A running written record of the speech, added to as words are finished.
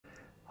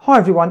Hi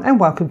everyone and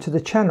welcome to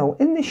the channel.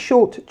 In this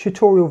short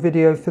tutorial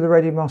video for the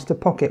RadioMaster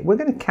Pocket, we're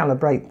going to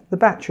calibrate the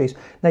batteries.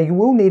 Now you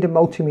will need a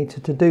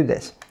multimeter to do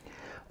this.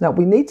 Now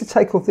we need to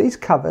take off these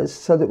covers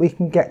so that we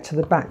can get to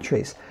the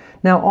batteries.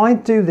 Now I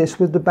do this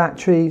with the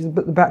batteries,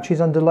 but the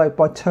batteries under load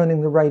by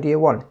turning the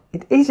radio on.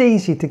 It is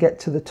easy to get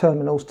to the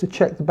terminals to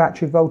check the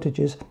battery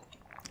voltages,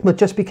 but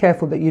just be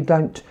careful that you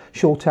don't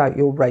short out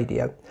your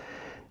radio.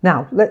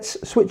 Now let's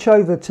switch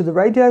over to the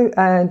radio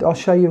and I'll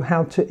show you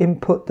how to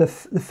input the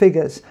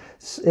figures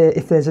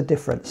if there's a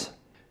difference.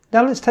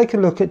 Now let's take a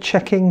look at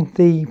checking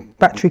the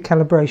battery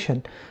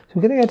calibration. So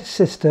we're going to go to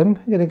System,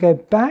 we're going to go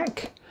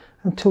back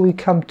until we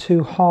come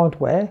to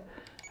Hardware,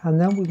 and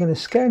then we're going to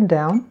scan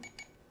down,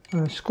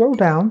 scroll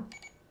down,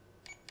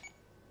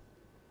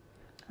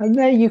 and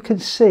there you can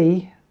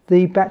see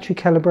the battery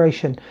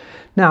calibration.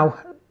 Now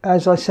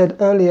as I said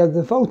earlier,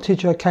 the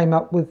voltage I came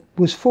up with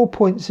was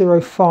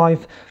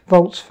 4.05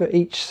 volts for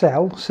each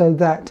cell, so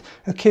that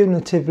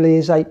accumulatively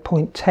is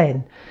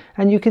 8.10.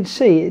 And you can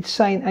see it's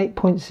saying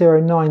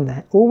 8.09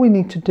 there. All we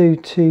need to do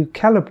to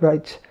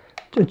calibrate,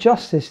 to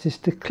adjust this, is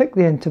to click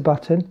the enter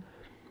button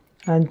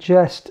and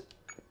just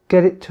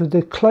get it to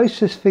the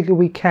closest figure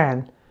we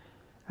can.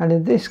 And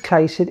in this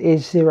case it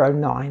is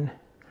 0.9.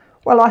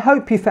 Well, I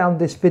hope you found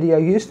this video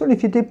useful.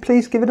 If you did,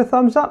 please give it a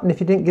thumbs up, and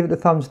if you didn't, give it a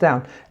thumbs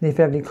down. And if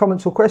you have any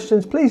comments or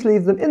questions, please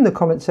leave them in the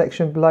comment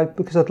section below,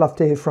 because I'd love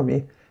to hear from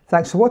you.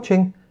 Thanks for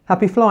watching.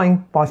 Happy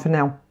flying. Bye for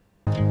now.